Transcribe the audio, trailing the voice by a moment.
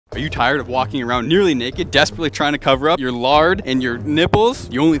Are you tired of walking around nearly naked, desperately trying to cover up your lard and your nipples?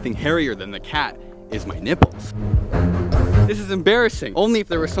 The only thing hairier than the cat is my nipples. This is embarrassing. Only if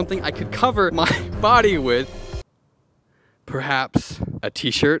there was something I could cover my body with. Perhaps a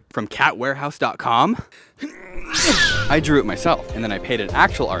t-shirt from catwarehouse.com? I drew it myself, and then I paid an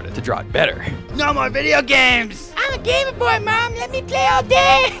actual artist to draw it better. No more video games! I'm a gamer boy, Mom! Let me play all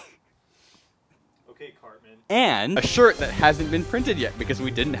day! Okay, Cartman. And a shirt that hasn't been printed yet because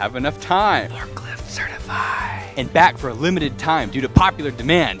we didn't have enough time. Forklift certified. And back for a limited time due to popular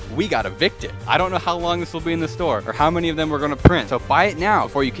demand, we got evicted. I don't know how long this will be in the store or how many of them we're gonna print, so buy it now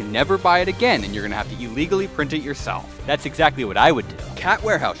before you can never buy it again and you're gonna have to illegally print it yourself. That's exactly what I would do. Cat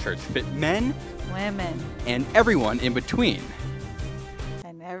Warehouse shirts fit men, women, and everyone in between.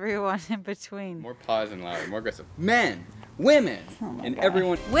 and everyone in between. More pause and louder, more aggressive. Men, women, and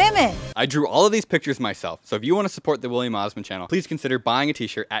everyone. Women! I drew all of these pictures myself, so if you want to support the William Osman channel, please consider buying a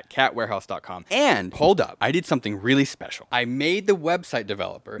t-shirt at catwarehouse.com. And hold up, I did something really special. I made the website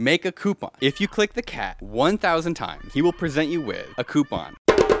developer make a coupon. If you click the cat 1,000 times, he will present you with a coupon.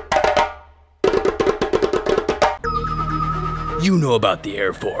 You know about the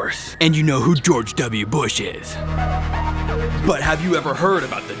Air Force, and you know who George W. Bush is. But have you ever heard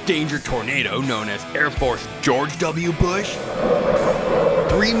about the danger tornado known as Air Force George W. Bush?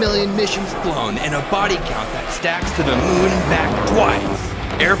 3 million missions flown and a body count that stacks to the moon and back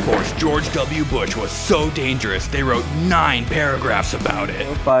twice. Air Force George W. Bush was so dangerous they wrote 9 paragraphs about it.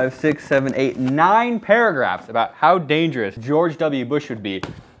 4, 5, 6, 7, 8, 9 paragraphs about how dangerous George W. Bush would be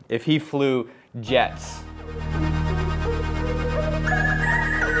if he flew jets.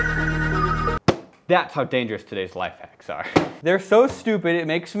 That's how dangerous today's life hacks are. They're so stupid, it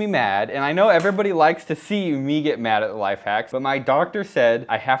makes me mad, and I know everybody likes to see me get mad at the life hacks, but my doctor said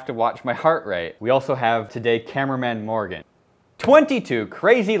I have to watch my heart rate. We also have today cameraman Morgan. 22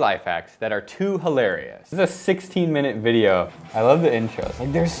 crazy life hacks that are too hilarious. This is a 16-minute video. I love the intros.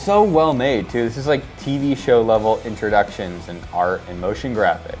 Like, they're so well made too. This is like TV show level introductions and art and motion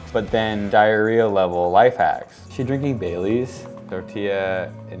graphics, but then diarrhea level life hacks. Is she drinking Bailey's?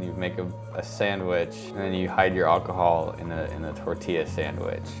 Tortilla, and you make a sandwich, and then you hide your alcohol in a tortilla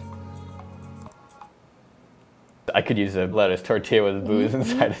sandwich. I could use a lettuce tortilla with booze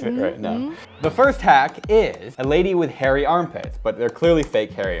inside of it right now. The first hack is a lady with hairy armpits, but they're clearly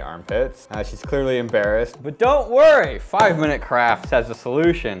fake hairy armpits. She's clearly embarrassed, but don't worry, 5-Minute Crafts has a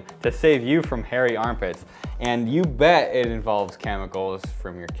solution to save you from hairy armpits, and you bet it involves chemicals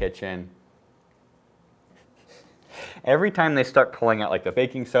from your kitchen. Every time they start pulling out like the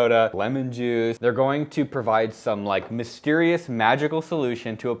baking soda, lemon juice, they're going to provide some like mysterious magical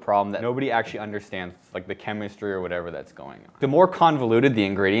solution to a problem that nobody actually understands, like the chemistry or whatever that's going on. The more convoluted the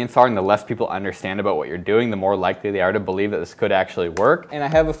ingredients are and the less people understand about what you're doing, the more likely they are to believe that this could actually work. And I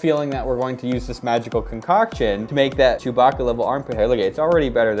have a feeling that we're going to use this magical concoction to make that Chewbacca level armpit hair. Look, it's already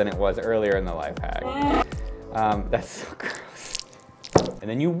better than it was earlier in the life hack. That's so gross. And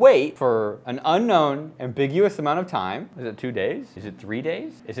then you wait for an unknown, ambiguous amount of time. Is it 2 days? Is it 3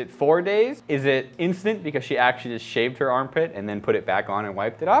 days? Is it 4 days? Is it instant because she actually just shaved her armpit and then put it back on and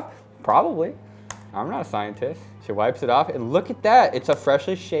wiped it off? Probably. I'm not a scientist. She wipes it off and look at that. It's a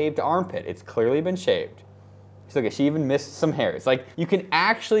freshly shaved armpit. It's clearly been shaved. So look, she even missed some hair. It's like you can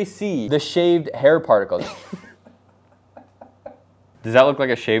actually see the shaved hair particles. Does that look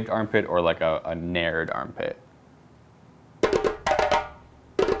like a shaved armpit or like a nared armpit?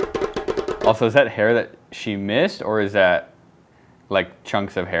 Also, is that hair that she missed, or is that like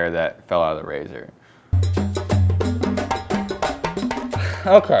chunks of hair that fell out of the razor?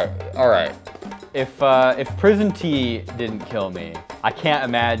 Okay, all right. If prison tea didn't kill me, I can't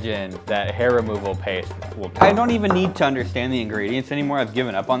imagine that hair removal paste will. I don't even need to understand the ingredients anymore. I've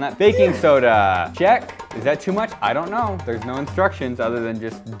given up on that. Baking soda, check. Is that too much? I don't know. There's no instructions other than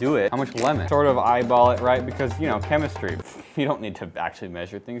just do it. How much lemon? Sort of eyeball it, right? Because, you know, chemistry. You don't need to actually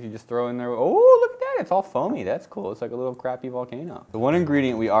measure things. You just throw in there. Oh, look at that. It's all foamy. That's cool. It's like a little crappy volcano. The one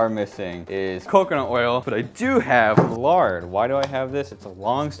ingredient we are missing is coconut oil, but I do have lard. Why do I have this? It's a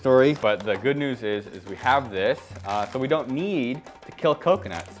long story, but the good news is we have this, so we don't need to kill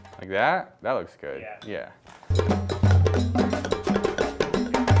coconuts. Like that? That looks good. Yeah.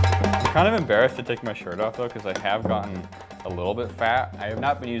 I'm kind of embarrassed to take my shirt off though, because I have gotten a little bit fat. I have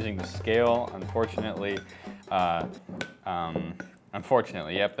not been using the scale, unfortunately.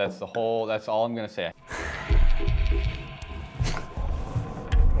 Unfortunately, yep, that's all I'm gonna say.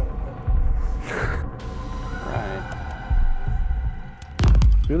 Right.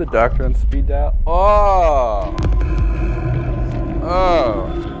 Do the doctor on speed dial. Oh!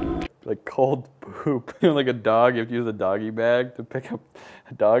 Oh! Like cold poop. You know, like a dog, you have to use a doggy bag to pick up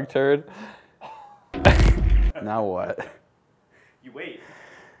Dog turd. Now what? You wait.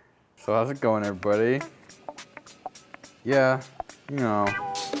 So how's it going, everybody? Yeah, you know,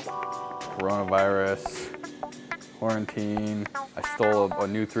 coronavirus, quarantine. I stole a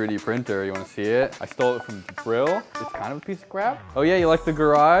new 3D printer. You want to see it? I stole it from Brill. It's kind of a piece of crap. Oh yeah, you like the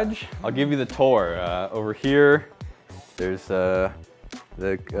garage? I'll give you the tour. Over here, there's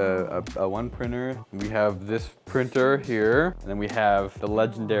one printer. We have this printer here, and then we have the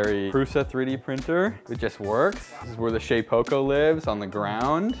legendary Prusa 3D printer. It just works. This is where the Shea Poco lives, on the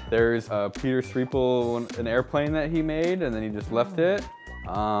ground. There's Peter Sreeple, an airplane that he made, and then he just left it.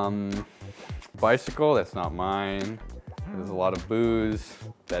 Bicycle, that's not mine. There's a lot of booze.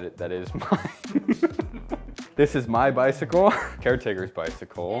 That is mine. This is my bicycle. Caretaker's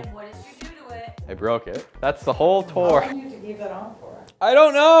bicycle. And what did you do to it? I broke it. That's the whole tour. How long did you leave that on for? I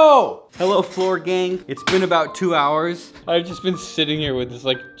don't know! Hello, floor gang. It's been about 2 hours. I've just been sitting here with this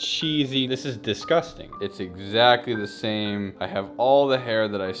like cheesy, this is disgusting. It's exactly the same. I have all the hair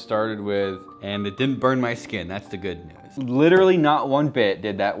that I started with, and it didn't burn my skin. That's the good news. Literally not one bit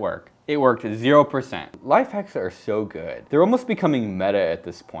did that work. It worked 0%. Life hacks are so good. They're almost becoming meta at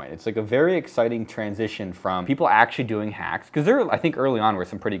this point. It's like a very exciting transition from people actually doing hacks, because there, I think early on were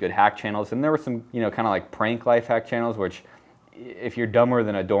some pretty good hack channels, and there were some, you know, kind of like prank life hack channels, which if you're dumber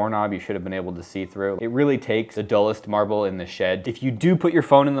than a doorknob, you should have been able to see through. It really takes the dullest marble in the shed. If you do put your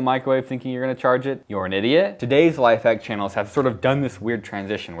phone in the microwave thinking you're gonna charge it, you're an idiot. Today's life hack channels have sort of done this weird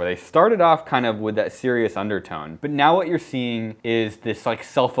transition where they started off kind of with that serious undertone, but now what you're seeing is this like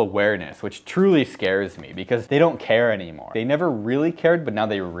self-awareness, which truly scares me because they don't care anymore. They never really cared, but now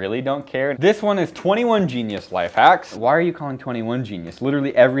they really don't care. This one is 21 genius life hacks. Why are you calling 21 genius?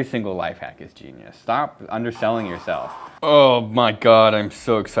 Literally every single life hack is genius. Stop underselling yourself. Oh my God, I'm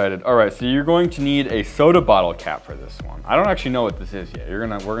so excited. All right, so you're going to need a soda bottle cap for this one. I don't actually know what this is yet.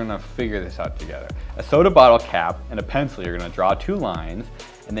 We're gonna figure this out together. A soda bottle cap and a pencil. You're gonna draw 2 lines,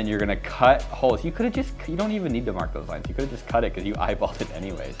 and then you're gonna cut holes. You don't even need to mark those lines. You could have just cut it because you eyeballed it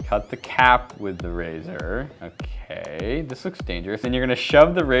anyways. Cut the cap with the razor. Okay, this looks dangerous. Then you're gonna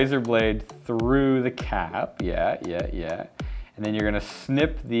shove the razor blade through the cap. Yeah. And then you're gonna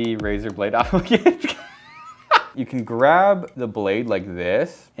snip the razor blade off. You can grab the blade like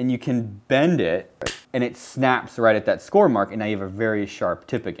this, and you can bend it, and it snaps right at that score mark, and now you have a very sharp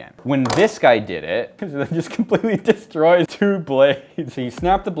tip again. When this guy did it, it just completely destroys 2 blades. So you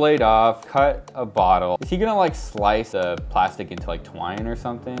snap the blade off, cut a bottle. Is he gonna like slice the plastic into like twine or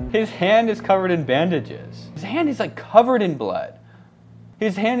something? His hand is covered in bandages. His hand is like covered in blood.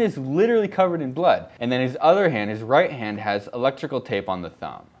 His hand is literally covered in blood. And then his other hand, his right hand, has electrical tape on the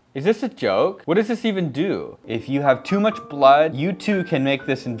thumb. Is this a joke? What does this even do? If you have too much blood, you too can make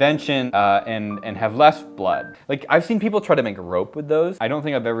this invention and have less blood. Like, I've seen people try to make rope with those. I don't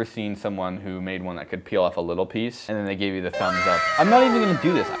think I've ever seen someone who made one that could peel off a little piece and then they gave you the thumbs up. I'm not even gonna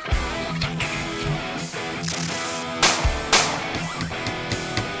do this.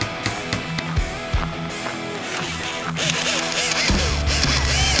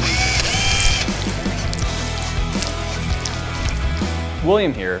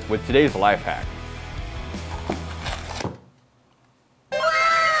 William here with today's life hack.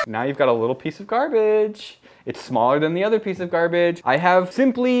 Now you've got a little piece of garbage. It's smaller than the other piece of garbage. I have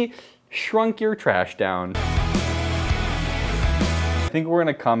simply shrunk your trash down. I think we're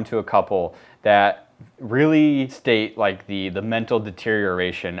gonna come to a couple that really state like the mental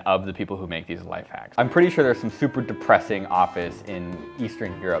deterioration of the people who make these life hacks. I'm pretty sure there's some super depressing office in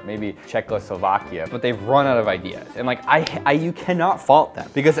Eastern Europe, maybe Czechoslovakia, but they've run out of ideas. And like, you cannot fault them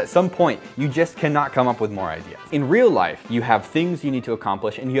because at some point you just cannot come up with more ideas. In real life, you have things you need to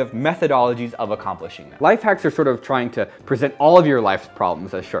accomplish and you have methodologies of accomplishing them. Life hacks are sort of trying to present all of your life's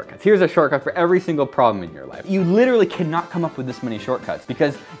problems as shortcuts. Here's a shortcut for every single problem in your life. You literally cannot come up with this many shortcuts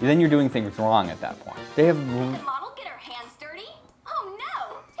because then you're doing things wrong at that point. They have... Can the model get her hands dirty? Oh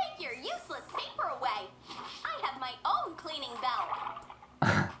no! Take your useless paper away! I have my own cleaning belt!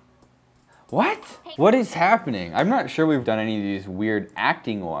 What? What is happening? I'm not sure we've done any of these weird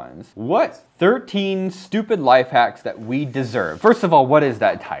acting ones. What? 13 stupid life hacks that we deserve. First of all, what is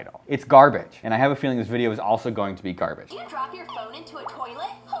that title? It's garbage. And I have a feeling this video is also going to be garbage. Did you drop your phone into a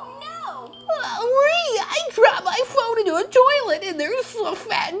toilet? Oh no! I dropped my phone into a toilet and there's a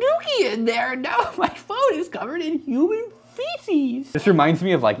fat dookie in there. Now my phone is covered in human feces. This reminds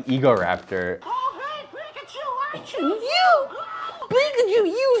me of like Egoraptor. Oh, hey, Pikachu, I choose you! Pikachu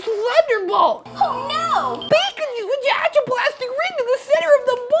used Thunderbolt! Oh no! Pikachu attached a plastic ring to the center of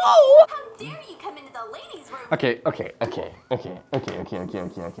the bowl! How dare you come into the ladies' room?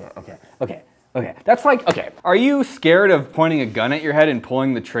 Okay. Okay, that's like, okay, are you scared of pointing a gun at your head and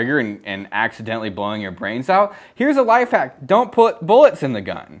pulling the trigger and accidentally blowing your brains out? Here's a life hack. Don't put bullets in the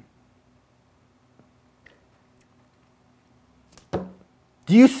gun.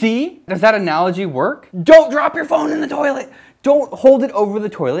 Do you see? Does that analogy work? Don't drop your phone in the toilet. Don't hold it over the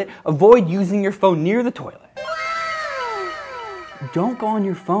toilet. Avoid using your phone near the toilet. Don't go on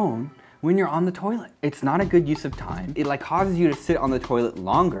your phone when you're on the toilet. It's not a good use of time. It causes you to sit on the toilet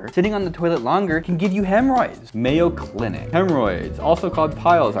longer. Sitting on the toilet longer can give you hemorrhoids. Mayo Clinic. Hemorrhoids, also called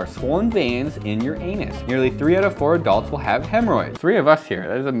piles, are swollen veins in your anus. Nearly 3 out of 4 adults will have hemorrhoids. 3 of us here.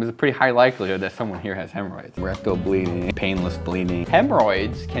 There's a pretty high likelihood that someone here has hemorrhoids. Rectal bleeding, painless bleeding.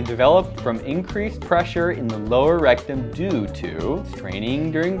 Hemorrhoids can develop from increased pressure in the lower rectum due to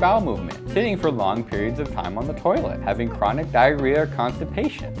straining during bowel movement, sitting for long periods of time on the toilet, having chronic diarrhea or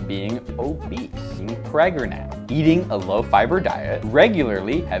constipation, being obese, being pregnant, eating a low fiber diet,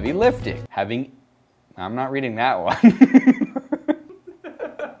 regularly heavy lifting, having, I'm not reading that one.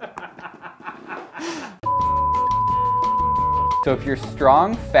 So if you're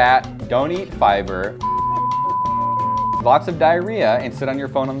strong, fat, don't eat fiber, lots of diarrhea, and sit on your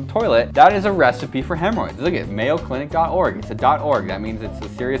phone on the toilet, that is a recipe for hemorrhoids. Look at mayoclinic.org. It's a .org. That means it's a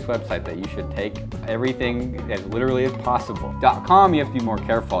serious website that you should take everything as literally as possible. .com, you have to be more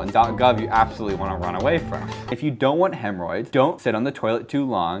careful, and .gov, you absolutely want to run away from. If you don't want hemorrhoids, don't sit on the toilet too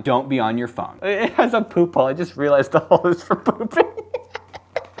long. Don't be on your phone. It has a poop hole. I just realized the hole is for pooping.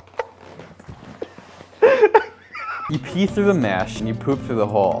 You pee through the mesh and you poop through the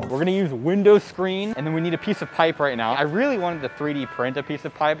hole. We're gonna use window screen, and then we need a piece of pipe right now. I really wanted to 3D print a piece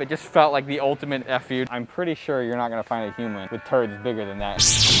of pipe. It just felt like the ultimate F-U. I'm pretty sure you're not gonna find a human with turds bigger than that.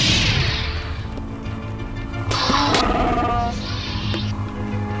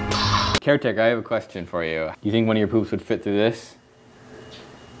 Caretaker, I have a question for you. Do you think one of your poops would fit through this?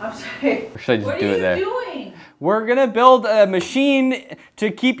 I'm sorry. Or should I just do it there? What are you doing? We're gonna build a machine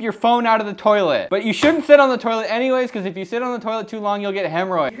to keep your phone out of the toilet. But you shouldn't sit on the toilet anyways, because if you sit on the toilet too long, you'll get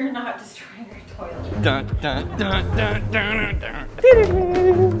hemorrhoids. You're not destroying your toilet. Dun, dun, dun, dun, dun, dun.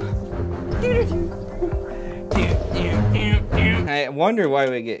 I wonder why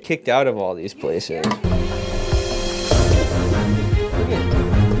we get kicked out of all these places.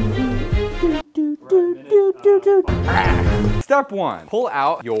 Step 1, pull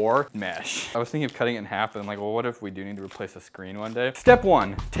out your mesh. I was thinking of cutting it in half, and I'm like, well, what if we do need to replace a screen one day? Step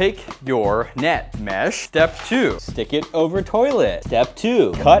 1, take your net mesh. Step 2, stick it over toilet. Step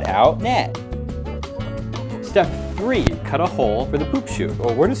 2, cut out net. Step 3, cut a hole for the poop chute.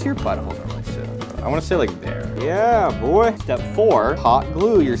 Oh, where does your butthole normally sit? I want to say like there. Yeah, boy. Step 4, hot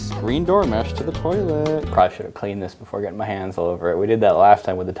glue your screen door mesh to the toilet. Probably should have cleaned this before getting my hands all over it. We did that last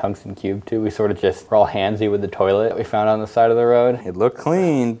time with the tungsten cube too. We sort of just were all handsy with the toilet that we found on the side of the road. It looked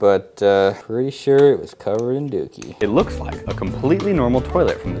clean, but pretty sure it was covered in dookie. It looks like a completely normal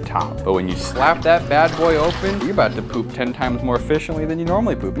toilet from the top, but when you slap that bad boy open, you're about to poop 10 times more efficiently than you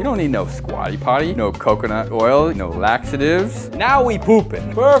normally poop. You don't need no squatty potty, no coconut oil, no laxatives. Now we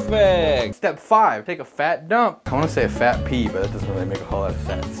pooping. Perfect. Step 5, take a fat dump. I want to say a fat pee, but that doesn't really make a whole lot of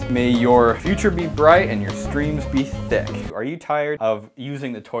sense. May your future be bright and your streams be thick. Are you tired of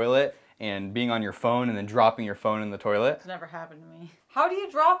using the toilet and being on your phone and then dropping your phone in the toilet? It's never happened to me. How do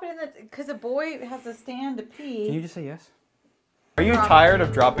you drop it in the, because a boy has to stand to pee. Can you just say yes? Are you tired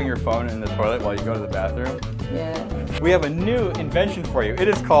of dropping your phone in the toilet while you go to the bathroom? Yeah. We have a new invention for you. It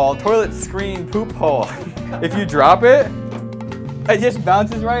is called toilet screen poop hole. If you drop it, it just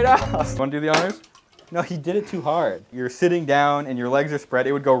bounces right off. Want to do the honors? No, he did it too hard. You're sitting down and your legs are spread.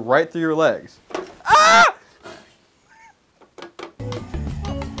 It would go right through your legs. Ah!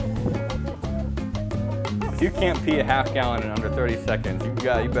 If you can't pee a half gallon in under 30 seconds, you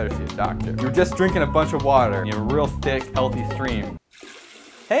better see a doctor. You're just drinking a bunch of water in a real thick, healthy stream.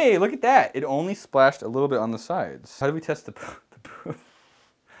 Hey, look at that. It only splashed a little bit on the sides. How do we test the poop?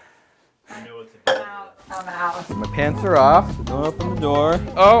 I know what to do. I'm out. My pants are off, so don't open the door.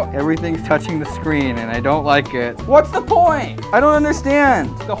 Oh, everything's touching the screen and I don't like it. What's the point? I don't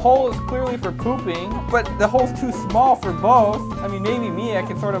understand. The hole is clearly for pooping, but the hole's too small for both. I mean, maybe me, I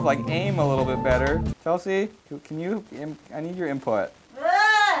can sort of like aim a little bit better. Chelsea, can you, I need your input. Ugh!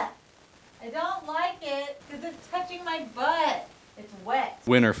 I don't like it because it's touching my butt. It's wet.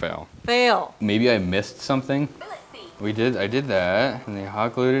 Win or fail? Fail. Maybe I missed something. I did that, and they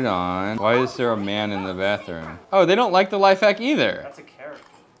hot glued it on. Why is there a man in the bathroom? Oh, they don't like the life hack either. That's a character.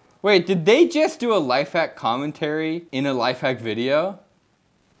 Wait, did they just do a life hack commentary in a life hack video? Are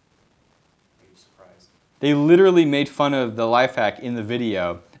you surprised? They literally made fun of the life hack in the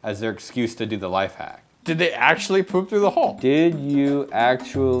video as their excuse to do the life hack. Did they actually poop through the hole? Did you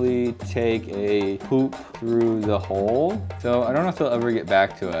actually take a poop through the hole? So I don't know if they'll ever get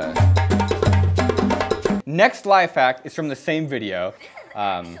back to us. Next life hack is from the same video. This is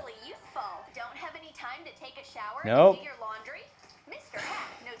actually useful. Don't have any time to take a shower Nope. and do your laundry? Mr.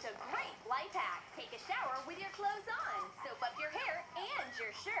 Hack knows a great life hack. Take a shower with your clothes on. Soap up your hair and your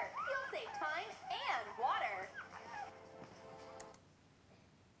shirt. You'll save time and water.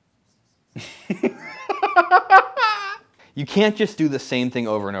 You can't just do the same thing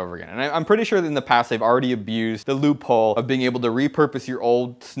over and over again. And I'm pretty sure that in the past they've already abused the loophole of being able to repurpose your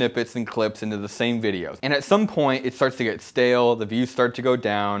old snippets and clips into the same videos. And at some point it starts to get stale, the views start to go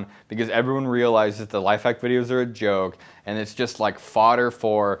down because everyone realizes the life hack videos are a joke, and it's just like fodder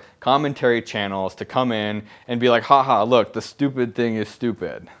for commentary channels to come in and be like, haha, look, the stupid thing is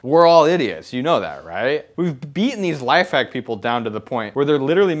stupid. We're all idiots, you know that, right? We've beaten these life hack people down to the point where they're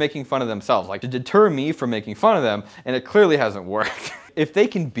literally making fun of themselves, like to deter me from making fun of them, and it clearly hasn't worked. If they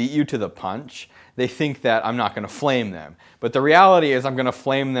can beat you to the punch, they think that I'm not gonna flame them. But the reality is I'm gonna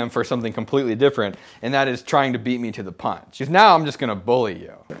flame them for something completely different, and that is trying to beat me to the punch. Because now I'm just gonna bully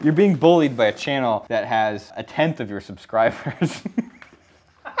you. You're being bullied by a channel that has 1/10 of your subscribers.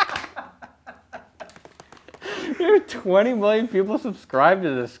 There are 20 million people subscribed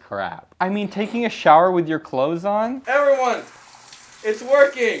to this crap. I mean, taking a shower with your clothes on? Everyone, it's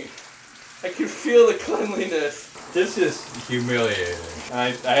working. I can feel the cleanliness. This is humiliating.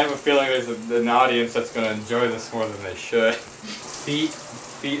 I have a feeling there's an audience that's going to enjoy this more than they should.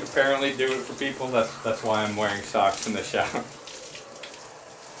 Feet apparently do it for people. That's why I'm wearing socks in the shower.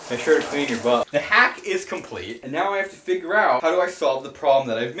 Make sure to clean your butt. The hack is complete, and now I have to figure out how do I solve the problem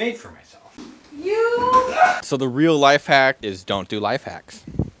that I've made for myself. So the real life hack is don't do life hacks.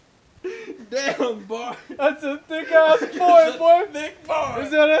 Damn, boy. That's a thick ass boy, boy. Thick boy.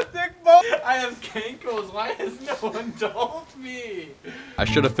 Is that a thick boy? I have cankles. Why has no one told me? I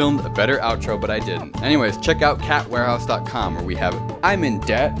should have filmed a better outro, but I didn't. Anyways, check out catwarehouse.com where we have I'm in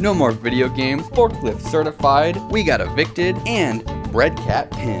debt, no more video games, forklift certified, we got evicted, and bread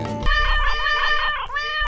cat pin.